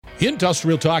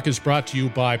Industrial Talk is brought to you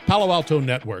by Palo Alto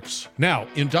Networks. Now,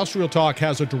 Industrial Talk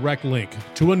has a direct link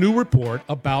to a new report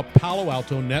about Palo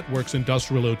Alto Networks'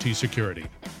 industrial OT security.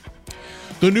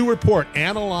 The new report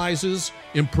analyzes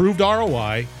improved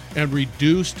ROI and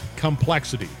reduced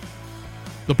complexity.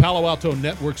 The Palo Alto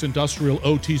Networks industrial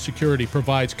OT security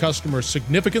provides customers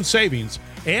significant savings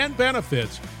and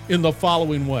benefits in the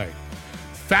following way: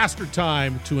 faster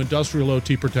time to industrial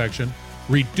OT protection,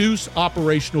 reduce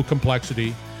operational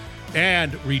complexity,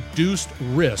 and reduced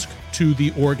risk to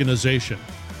the organization.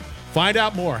 Find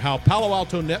out more how Palo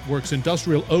Alto Networks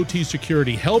industrial OT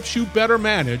security helps you better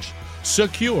manage,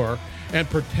 secure, and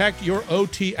protect your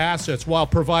OT assets while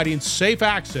providing safe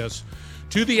access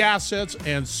to the assets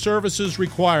and services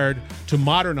required to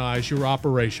modernize your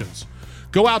operations.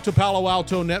 Go out to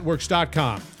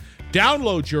PaloAltoNetworks.com,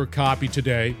 download your copy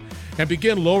today, and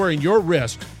begin lowering your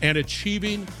risk and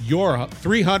achieving your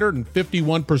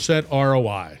 351%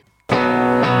 ROI.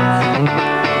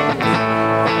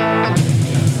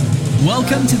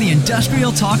 Welcome to the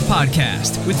Industrial Talk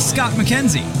Podcast with Scott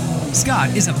McKenzie.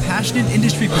 Scott is a passionate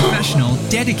industry professional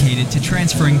dedicated to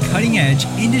transferring cutting-edge,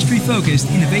 industry-focused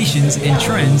innovations and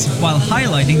trends while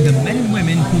highlighting the men and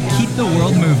women who keep the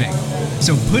world moving.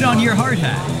 So put on your hard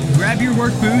hat, grab your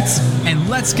work boots, and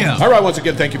let's go. All right, once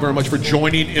again, thank you very much for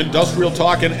joining Industrial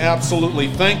Talk, and absolutely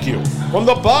thank you from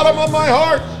the bottom of my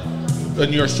heart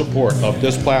and your support of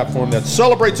this platform that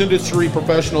celebrates industry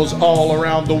professionals all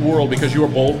around the world, because you are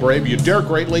bold, brave, you dare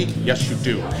greatly. Yes, you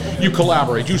do. You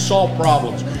collaborate, you solve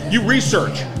problems, you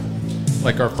research,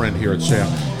 like our friend here at Sam.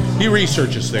 He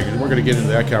researches things, and we're going to get into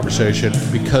that conversation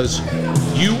because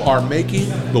you are making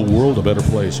the world a better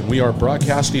place, and we are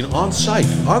broadcasting on site,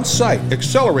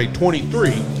 Accelerate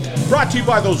 23, brought to you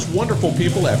by those wonderful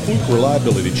people at Fluke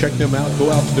Reliability. Check them out, go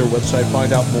out to their website,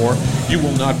 find out more. You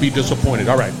will not be disappointed.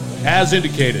 All right. As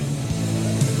indicated,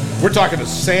 we're talking to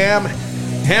Sam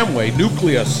Hamway,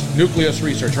 Nucleus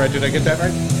Research, right? Did I get that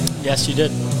right? Yes, you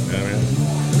did. We're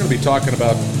going to be talking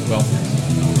about, well,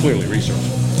 clearly research,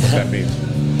 what that means.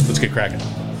 Let's get cracking.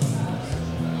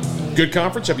 Good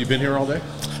conference. Have you been here all day?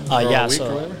 Yeah,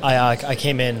 so I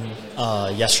came in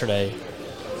yesterday.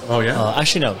 Oh, yeah?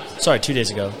 Actually, no. Sorry, 2 days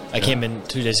ago. I came in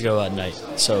 2 days ago at night,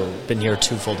 so been here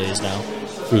 2 full days now.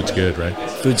 Food's good, right?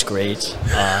 Food's great.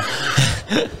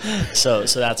 So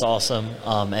that's awesome.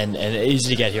 And easy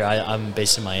to get here. I'm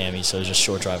based in Miami, so it's just a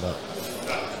short drive up.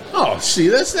 Oh, see,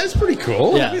 that's pretty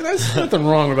cool. Yeah. I mean, there's nothing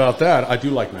wrong about that. I do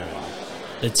like Miami.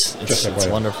 It's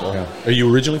wonderful. Yeah. Are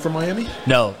you originally from Miami?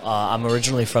 No, I'm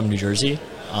originally from New Jersey.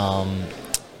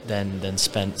 Then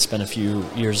spent a few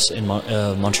years in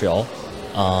Montreal.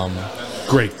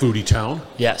 Great foodie town.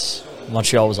 Yes,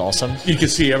 Montreal was awesome. You can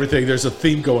see everything. There's a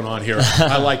theme going on here.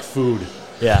 I like food.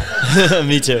 Yeah,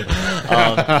 me too.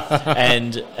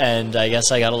 And I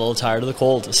guess I got a little tired of the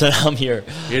cold, so I'm here.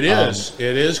 It is.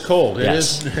 It is cold.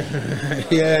 Yes. It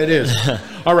is. Yeah, it is.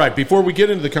 All right, before we get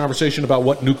into the conversation about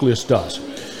what Nucleus does,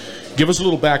 give us a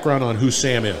little background on who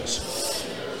Sam is.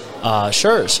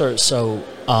 Sure. So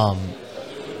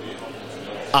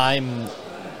I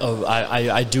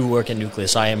do work at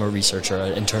Nucleus. I am a researcher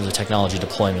in terms of technology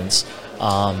deployments.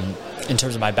 In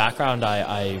terms of my background,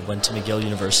 I went to McGill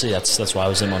University. That's why I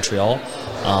was in Montreal.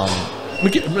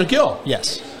 McGill?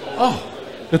 Yes. Oh,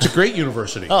 that's a great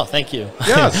university. Oh, thank you.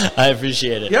 Yes. I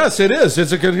appreciate it. Yes, it is.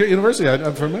 It's a good university.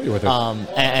 I'm familiar with it.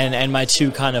 And my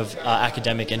two kind of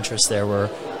academic interests there were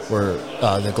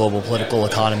the global political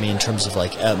economy in terms of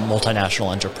like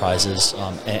multinational enterprises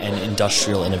and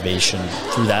industrial innovation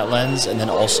through that lens, and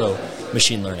then also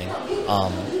machine learning.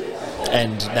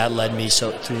 And that led me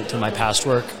through my past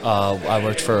work. I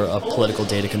worked for a political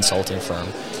data consulting firm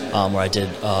where I did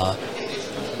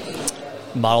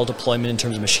model deployment in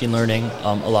terms of machine learning,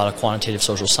 a lot of quantitative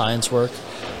social science work,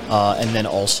 and then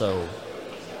also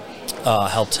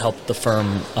helped the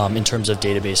firm in terms of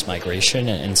database migration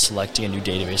and selecting a new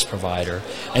database provider.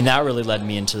 And that really led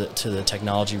me into the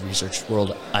technology research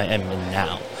world I am in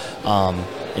now.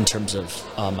 In terms of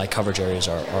my coverage areas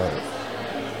are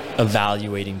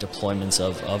evaluating deployments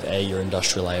of your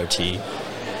industrial IoT,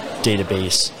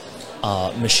 database,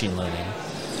 machine learning.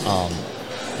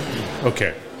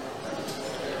 Okay.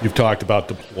 You've talked about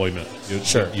deployment.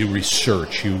 Sure. You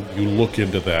research. You look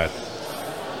into that.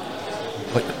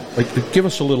 Like, give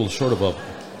us a little sort of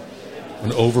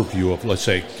an overview of, let's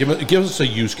say, give us a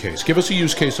use case. Give us a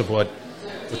use case of what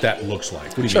that looks like.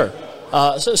 What do you Sure.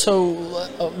 mean? So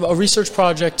a research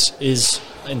project is,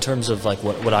 in terms of like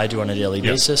what I do on a daily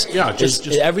basis. Yeah, just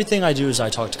everything I do is I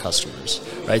talk to customers,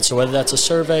 right? So whether that's a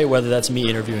survey, whether that's me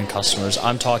interviewing customers,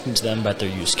 I'm talking to them about their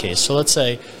use case. So let's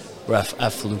say we're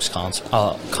at Fluke's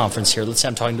conference here. Let's say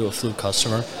I'm talking to a Fluke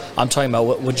customer. I'm talking about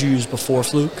what would you use before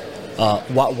Fluke?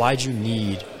 Why'd you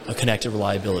need a connected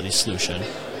reliability solution?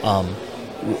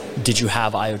 Did you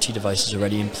have IoT devices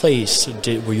already in place?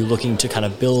 Were you looking to kind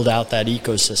of build out that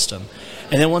ecosystem?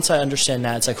 And then once I understand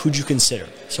that, it's like, who'd you consider?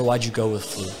 So why'd you go with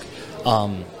Fluke?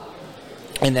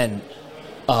 And then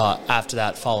after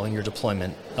that, following your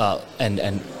deployment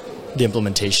and the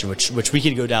implementation, which we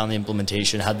could go down the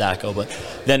implementation, how'd that go? But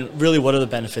then really, what are the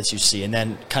benefits you see? And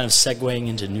then kind of segueing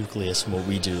into Nucleus, and what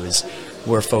we do is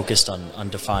we're focused on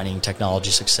defining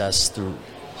technology success through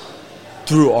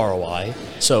ROI.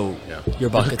 So your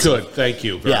buckets. Good, thank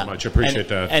you very much. I appreciate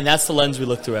that. And that's the lens we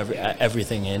look through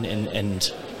everything in. And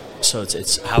so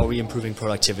it's how are we improving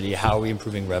productivity? How are we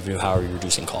improving revenue? How are we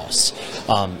reducing costs?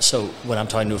 So when I'm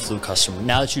talking to a Fluke customer,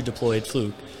 now that you deployed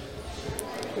Fluke,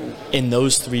 in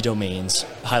those three domains,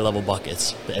 high-level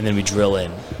buckets, and then we drill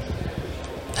in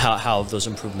how have those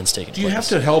improvements taken place. Do you have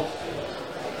to help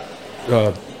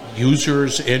end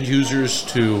users,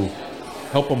 to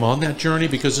help them on that journey?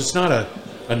 Because it's not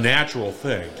a natural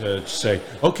thing to say,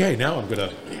 okay, now I'm going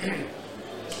to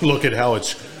look at how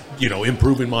it's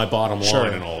improving my bottom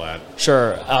line and all that.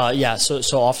 Sure.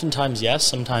 So oftentimes yes,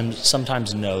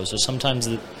 sometimes no. So sometimes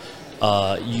the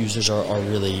users are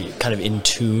really kind of in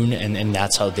tune, and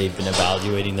that's how they've been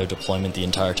evaluating their deployment the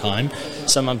entire time.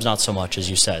 Sometimes not so much, as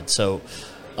you said. So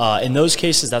in those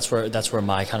cases, that's where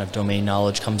my kind of domain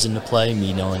knowledge comes into play.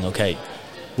 Me knowing, okay,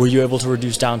 were you able to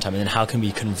reduce downtime, and then how can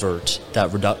we convert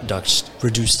that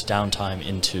reduced downtime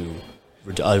into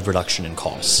a reduction in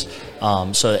costs?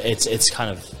 So it's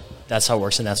kind of, that's how it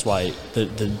works, and that's why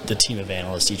the team of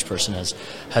analysts, each person has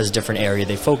a different area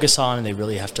they focus on, and they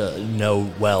really have to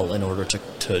know well in order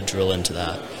to drill into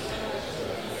that.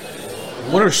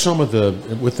 What are some of the,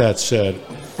 with that said,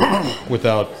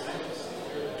 without,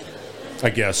 I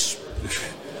guess,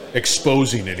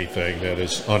 exposing anything that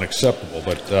is unacceptable,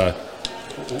 but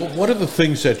what are the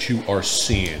things that you are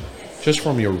seeing, just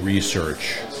from your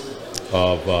research,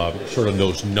 of sort of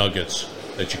those nuggets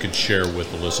that you can share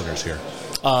with the listeners here?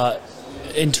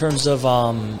 In terms of,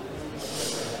 I'll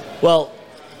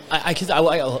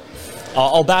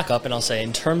back up and I'll say,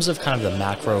 in terms of kind of the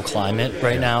macro climate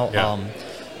right now,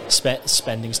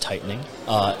 spending's tightening,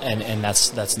 and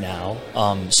that's now.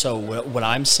 So what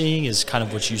I'm seeing is kind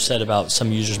of what you said about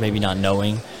some users maybe not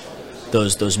knowing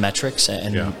those metrics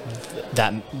and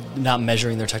that not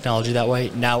measuring their technology that way.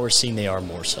 Now we're seeing they are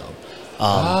more so.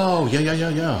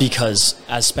 Because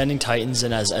as spending tightens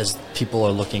and as people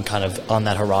are looking kind of on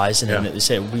that horizon, and they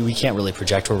say we can't really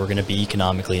project where we're going to be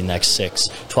economically in the next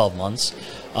 6-12 months,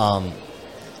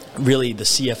 really the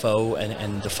CFO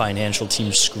and the financial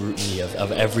team's scrutiny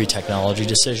of every technology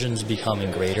decision is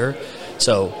becoming greater.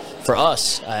 So for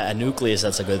us at Nucleus,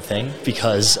 that's a good thing,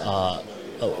 because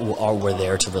we're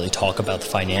there to really talk about the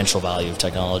financial value of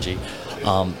technology.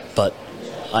 But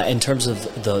in terms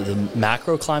of the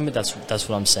macro climate, that's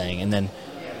what I'm saying. And then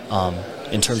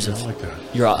in terms of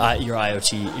your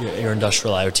IoT, your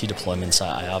industrial IoT deployments,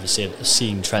 I obviously am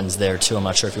seeing trends there too. I'm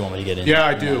not sure if you want me to get into. Yeah,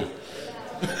 I do.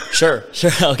 Sure.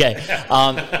 Okay.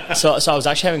 So I was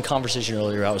actually having a conversation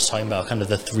earlier. I was talking about kind of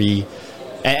the three,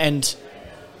 and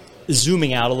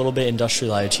zooming out a little bit,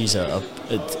 industrial IoT is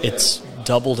it's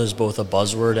doubled as both a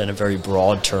buzzword and a very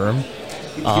broad term.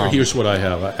 Here's what I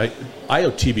have.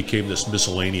 IoT became this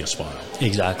miscellaneous file.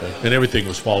 Exactly. And everything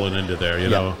was falling into there, you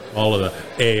know, all of the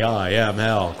AI,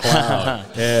 ML, cloud,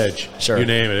 edge, you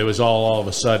name it. It was all of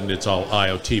a sudden, it's all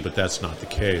IoT, but that's not the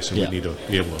case, and we need to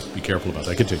be able to be careful about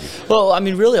that. Continue. Well, I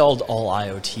mean, really all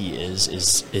IoT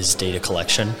is data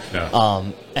collection.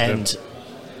 Yeah. And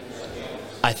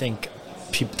I think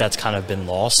that's kind of been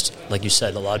lost. Like you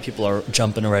said, a lot of people are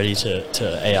jumping already to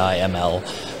AI, ML,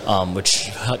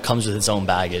 which comes with its own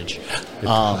baggage.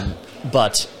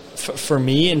 But for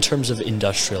me, in terms of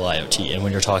industrial IoT, and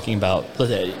when you're talking about,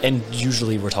 and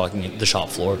usually we're talking the shop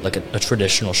floor, like a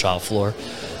traditional shop floor,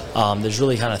 there's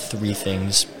really kind of three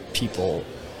things people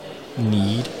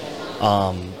need.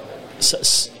 A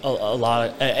lot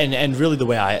of, and really the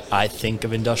way I think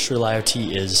of industrial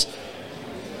IoT is,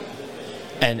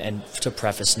 and to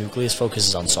preface, Nucleus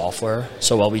focuses on software.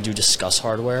 So while we do discuss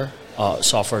hardware,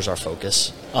 software is our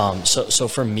focus. So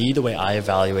for me, the way I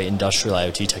evaluate industrial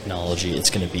IoT technology,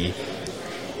 it's going to be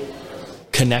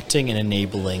connecting and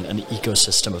enabling an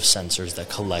ecosystem of sensors that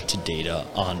collect data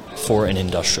for an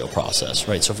industrial process,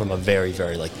 right? So from a very,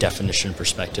 very definition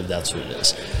perspective, that's what it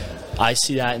is. I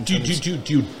see that in terms do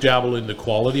you dabble in the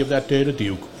quality of that data? Do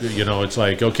you it's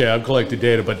like, okay, I've collected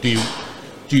data, but do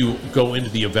you go into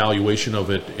the evaluation of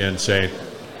it and say,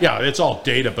 yeah, it's all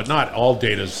data, but not all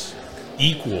data's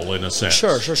equal in a sense.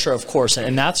 Sure, of course.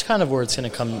 And that's kind of where it's going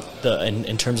to come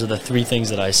in terms of the three things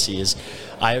that I see is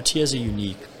IoT as a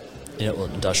unique,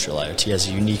 industrial IoT has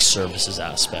a unique services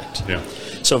aspect. Yeah.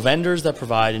 So vendors that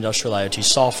provide industrial IoT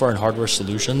software and hardware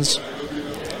solutions,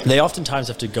 they oftentimes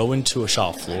have to go into a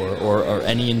shop floor or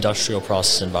any industrial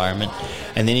process environment,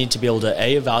 and they need to be able to,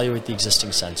 evaluate the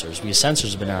existing sensors, because sensors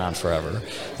have been around forever.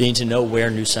 They need to know where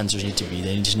new sensors need to be.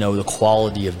 They need to know the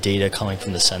quality of data coming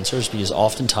from the sensors, because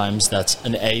oftentimes that's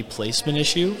an A, placement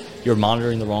issue, you're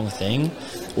monitoring the wrong thing,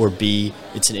 or B,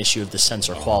 it's an issue of the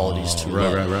sensor quality is too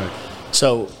low. Right.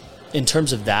 So in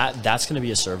terms of that's going to be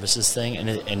a services thing,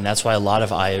 and that's why a lot of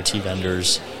IoT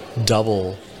vendors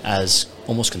double as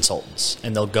almost consultants,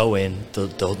 and they'll go in,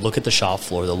 they'll look at the shop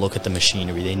floor, they'll look at the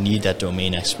machinery, they need that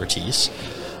domain expertise.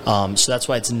 So that's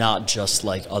why it's not just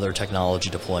like other technology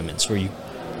deployments where you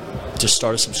just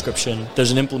start a subscription,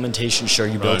 there's an implementation, sure,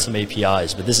 you build some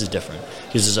APIs, but this is different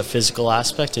because there's a physical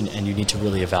aspect, and you need to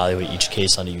really evaluate each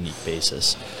case on a unique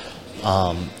basis.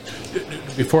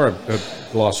 Before I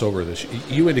gloss over this,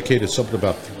 you indicated something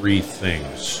about three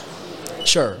things.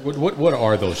 Sure. What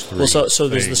are those three? Well, so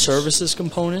there's the services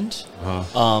component.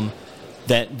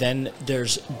 Then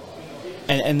there's,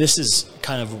 and this is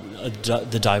kind of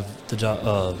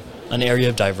an area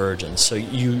of divergence. So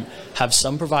you have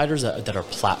some providers that are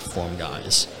platform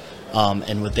guys,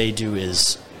 and what they do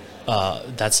is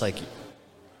that's like.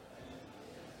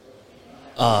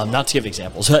 Not to give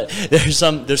examples, but there's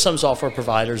some software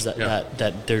providers that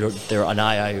they're an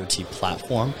IoT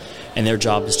platform, and their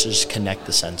job is to just connect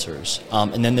the sensors.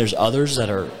 And then there's others that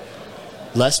are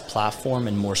less platform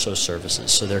and more so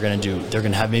services. So they're going to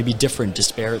have maybe different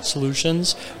disparate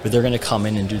solutions, but they're going to come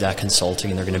in and do that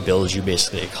consulting, and they're going to build you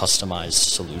basically a customized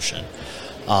solution.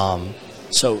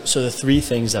 So the three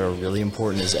things that are really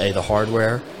important is the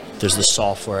hardware, there's the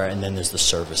software, and then there's the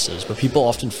services. But people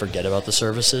often forget about the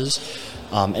services,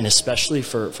 and especially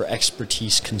for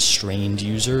expertise-constrained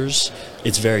users,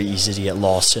 it's very easy to get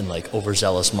lost in like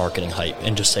overzealous marketing hype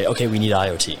and just say, okay, we need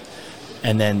IoT.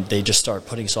 And then they just start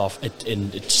putting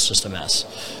and it's just a mess.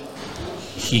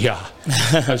 Yeah.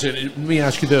 Let me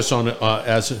ask you this: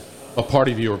 as a part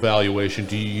of your evaluation,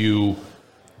 do you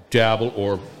dabble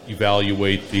or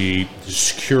evaluate the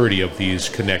security of these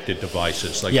connected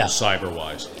devices, like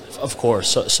cyber-wise? Of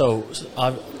course. So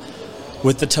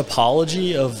with the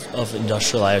topology of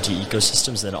industrial IoT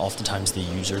ecosystems, then oftentimes the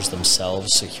users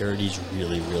themselves, security is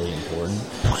really, really important.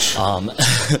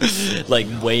 Like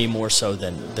way more so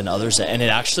than others. And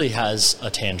it actually has a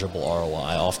tangible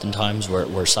ROI oftentimes where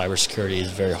cybersecurity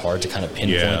is very hard to kind of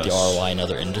pinpoint the ROI in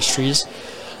other industries.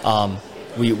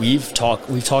 We've talked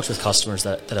with customers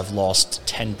that have lost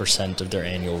 10% of their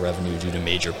annual revenue due to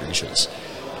major breaches,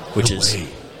 which is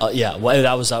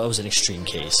that was an extreme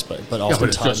case, but oftentimes but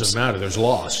it doesn't matter. There's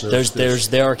loss.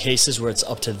 There are cases where it's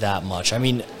up to that much. I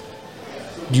mean,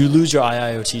 you lose your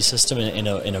IoT system in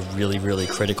a really, really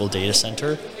critical data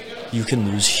center, you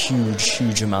can lose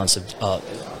huge amounts of.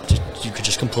 You could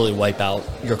just completely wipe out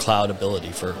your cloud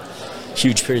ability for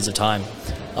huge periods of time.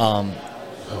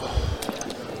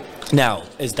 Now,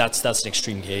 that's an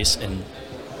extreme case, and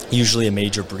usually a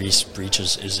major breach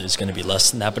is going to be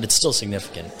less than that, but it's still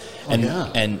significant.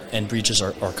 And breaches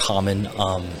are common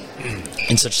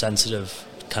in such sensitive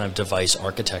kind of device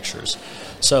architectures.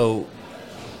 So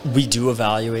we do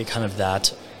evaluate kind of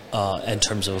that in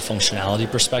terms of a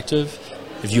functionality perspective.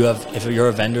 If you're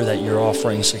a vendor that you're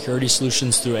offering security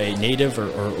solutions through a native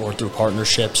or through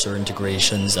partnerships or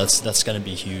integrations, that's going to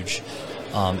be huge.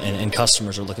 And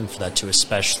customers are looking for that too,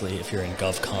 especially if you're in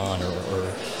GovCon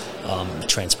or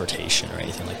transportation or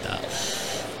anything like that.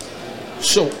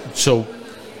 So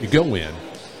you go in,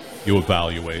 you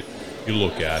evaluate, you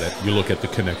look at it, you look at the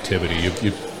connectivity,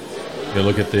 you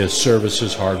look at the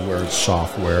services, hardware, and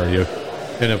software,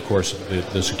 and of course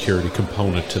the security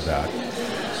component to that.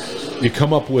 You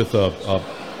come up with a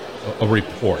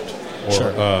report or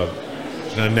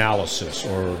an analysis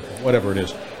or whatever it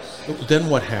is. Then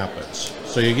what happens?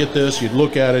 So you get this, you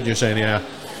look at it, you're saying, yeah,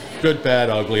 good, bad,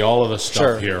 ugly, all of the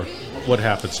stuff here. What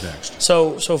happens next?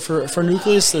 So for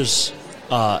Nucleus, there's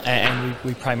and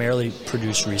we primarily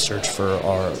produce research for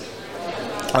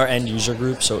our end user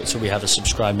group. So we have a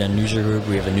subscribed end user group.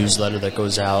 We have a newsletter that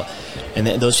goes out, and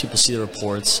those people see the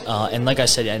reports. And like I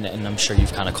said, and I'm sure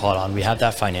you've kind of caught on, we have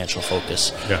that financial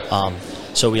focus. Yeah.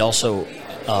 So we also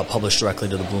publish directly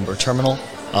to the Bloomberg terminal.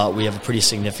 We have a pretty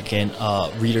significant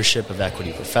readership of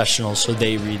equity professionals, so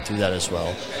they read through that as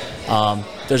well.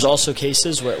 There's also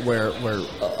cases where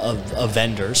a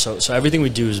vendor, so everything we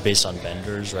do is based on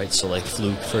vendors, right? So like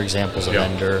Fluke, for example, is a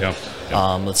vendor.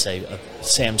 Let's say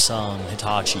Samsung,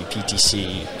 Hitachi,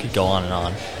 PTC, could go on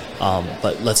and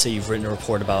But let's say you've written a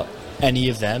report about any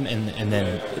of them, and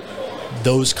then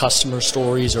those customer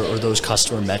stories or those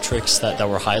customer metrics that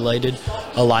were highlighted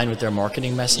align with their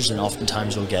marketing message, and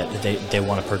oftentimes you'll get they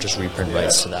want to purchase reprint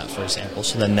rights to that, for example.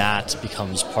 So then that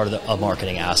becomes part of a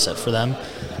marketing asset for them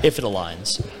if it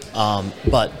aligns.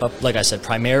 But like I said,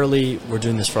 primarily we're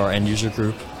doing this for our end user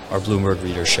group, our Bloomberg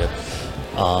readership.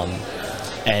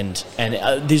 And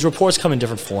these reports come in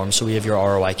different forms. So we have your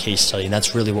ROI case study, and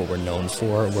that's really what we're known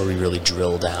for, where we really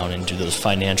drill down and do those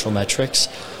financial metrics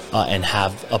and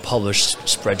have a published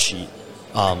spreadsheet.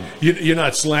 You're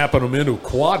not slapping them into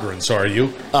quadrants, are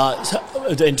you?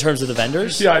 In terms of the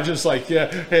vendors? Yeah, just like,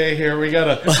 hey, here, we got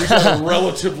a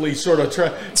relatively sort of...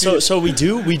 So we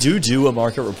do a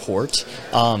market report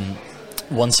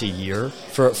once a year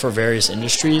for various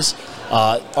industries.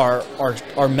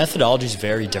 Our methodology is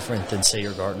very different than, say,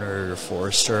 your Gartner or your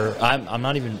Forrester. I'm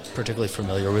not even particularly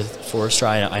familiar with Forrester.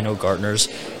 I know Gartner's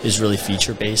is really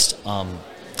feature-based.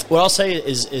 What I'll say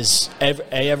is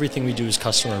everything we do is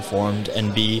customer informed,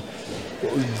 and B,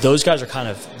 those guys are kind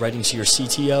of writing to your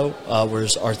CTO,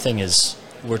 whereas our thing is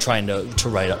we're trying to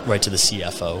write to the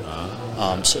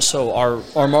CFO. So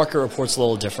our market report's a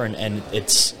little different, and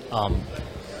it's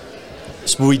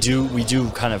so we do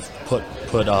kind of put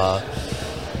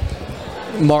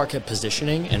market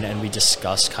positioning, and we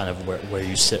discuss kind of where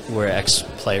you sit, where X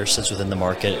player sits within the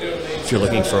market. If you're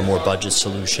looking for a more budget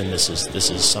solution, this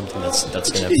is something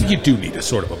that's going to... You do need a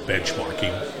sort of a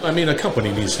benchmarking. I mean, a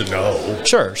company needs to know.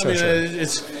 Sure.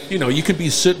 It's, you could be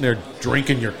sitting there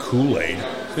drinking your Kool-Aid,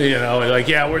 like,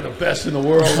 yeah, we're the best in the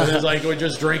world, and it's like we're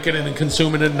just drinking it and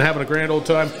consuming it and having a grand old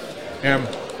time, and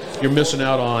you're missing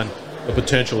out on the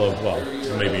potential of, well,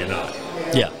 maybe you're not.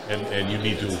 Yeah. And you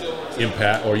need to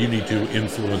impact, or you need to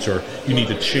influence, or you need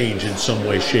to change in some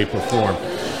way, shape, or form.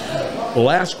 The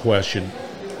last question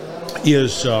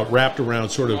is wrapped around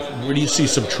sort of, where do you see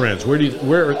some trends?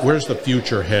 Where's the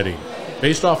future heading?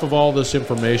 Based off of all this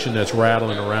information that's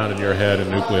rattling around in your head and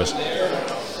Nucleus,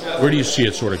 where do you see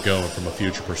it sort of going from a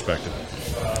future perspective?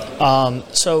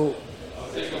 So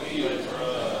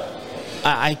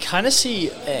I kind of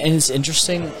see, and it's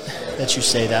interesting that you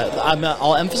say that.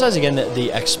 I'll emphasize again that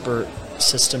the expert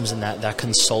systems and that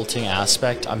consulting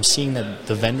aspect. I'm seeing that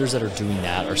the vendors that are doing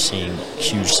that are seeing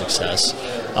huge success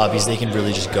because they can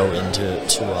really just go into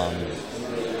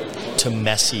to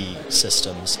messy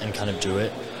systems and kind of do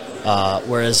it.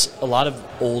 Whereas a lot of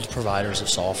old providers of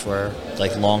software,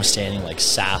 like long-standing, like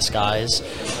SaaS guys,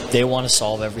 they want to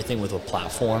solve everything with a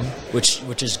platform, which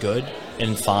is good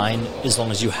and fine as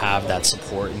long as you have that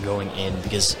support and going in,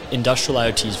 because industrial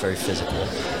IoT is very physical,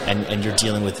 and you're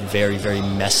dealing with very, very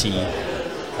messy,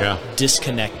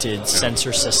 disconnected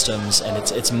sensor systems, and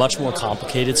it's much more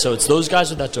complicated. So it's those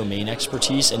guys with that domain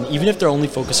expertise, and even if they're only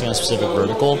focusing on a specific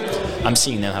vertical, I'm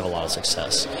seeing them have a lot of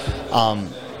success.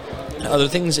 Other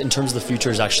things in terms of the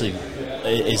future is actually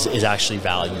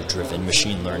value-driven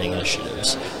machine learning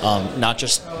initiatives, not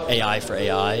just AI for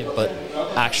AI, but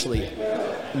actually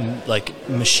like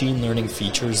machine learning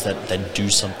features that do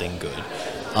something good.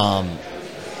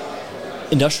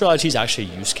 Industrial IoT is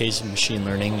actually a use case of machine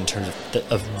learning in terms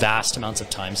of vast amounts of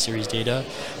time series data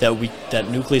that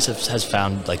Nucleus has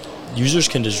found, like, users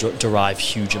can derive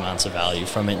huge amounts of value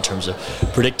from it in terms of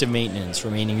predictive maintenance,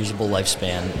 remaining usable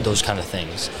lifespan, those kind of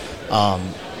things.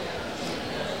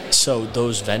 So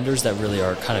those vendors that really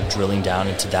are kind of drilling down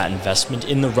into that investment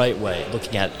in the right way,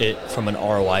 looking at it from an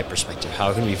ROI perspective,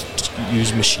 how can we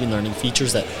use machine learning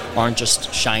features that aren't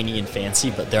just shiny and fancy,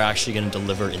 but they're actually going to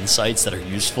deliver insights that are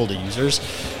useful to users.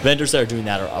 Vendors that are doing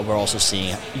that we're also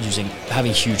seeing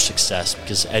having huge success,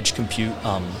 because edge compute,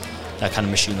 that kind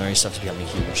of machine learning stuff is becoming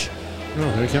huge.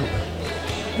 Oh, there you go.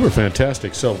 We're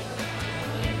fantastic. So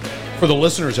for the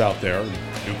listeners out there,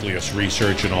 Nucleus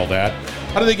Research and all that,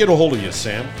 how do they get a hold of you,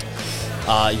 Sam?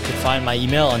 You can find my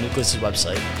email on Nucleus's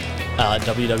website,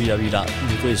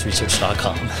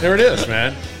 www.nucleusresearch.com. There it is,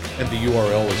 man. And the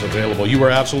URL is available. You were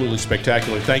absolutely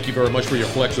spectacular. Thank you very much for your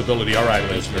flexibility. All right,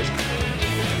 listeners.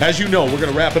 As you know, we're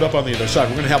going to wrap it up on the other side.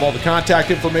 We're going to have all the contact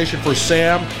information for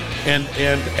Sam and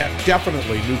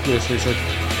definitely Nucleus Research.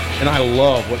 And I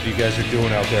love what you guys are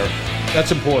doing out there.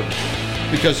 That's important,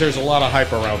 because there's a lot of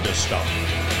hype around this stuff.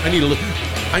 I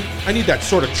need that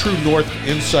sort of true north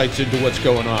insights into what's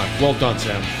going on. Well done,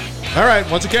 Sam. All right,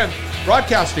 once again,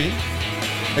 broadcasting,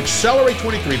 Accelerate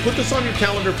 23. Put this on your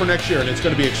calendar for next year, and it's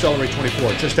going to be Accelerate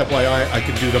 24. Just FYI, I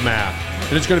can do the math.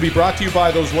 And it's going to be brought to you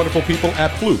by those wonderful people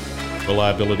at Fluke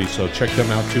Reliability. So check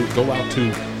them out, too. Go out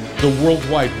to the World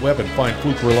Wide Web and find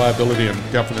Fluke Reliability and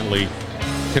definitely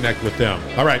connect with them.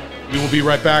 All right, we will be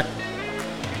right back.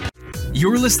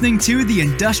 You're listening to the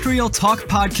Industrial Talk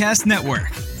Podcast Network.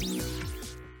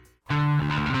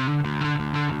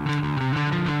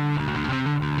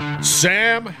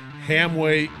 Sam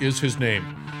Hamway is his name.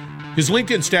 His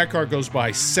LinkedIn stat card goes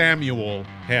by Samuel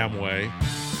Hamway.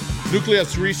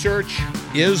 Nucleus Research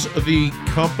is the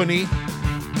company,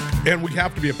 and we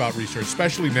have to be about research,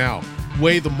 especially now. The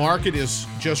way the market is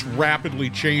just rapidly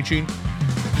changing.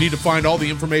 You need to find all the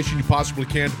information you possibly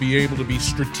can to be able to be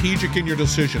strategic in your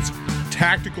decisions,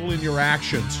 tactical in your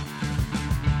actions.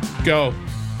 Go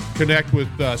connect with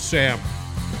Sam.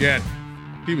 Again,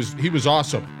 he was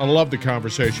awesome. I love the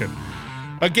conversation.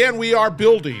 Again, we are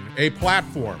building a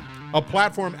platform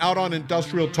out on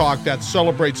Industrial Talk that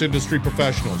celebrates industry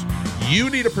professionals. You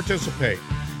need to participate.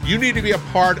 You need to be a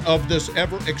part of this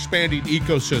ever-expanding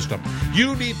ecosystem.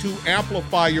 You need to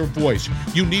amplify your voice.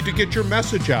 You need to get your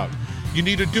message out. You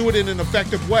need to do it in an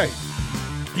effective way.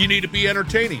 You need to be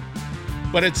entertaining.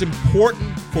 But it's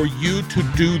important for you to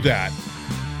do that.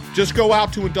 Just go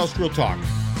out to Industrial Talk.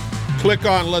 Click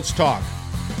on Let's Talk.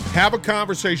 Have a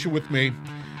conversation with me,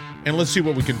 and let's see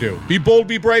what we can do. Be bold,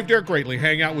 be brave, dare greatly.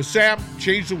 Hang out with Sam,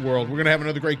 change the world. We're going to have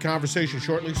another great conversation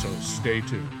shortly, so stay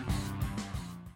tuned.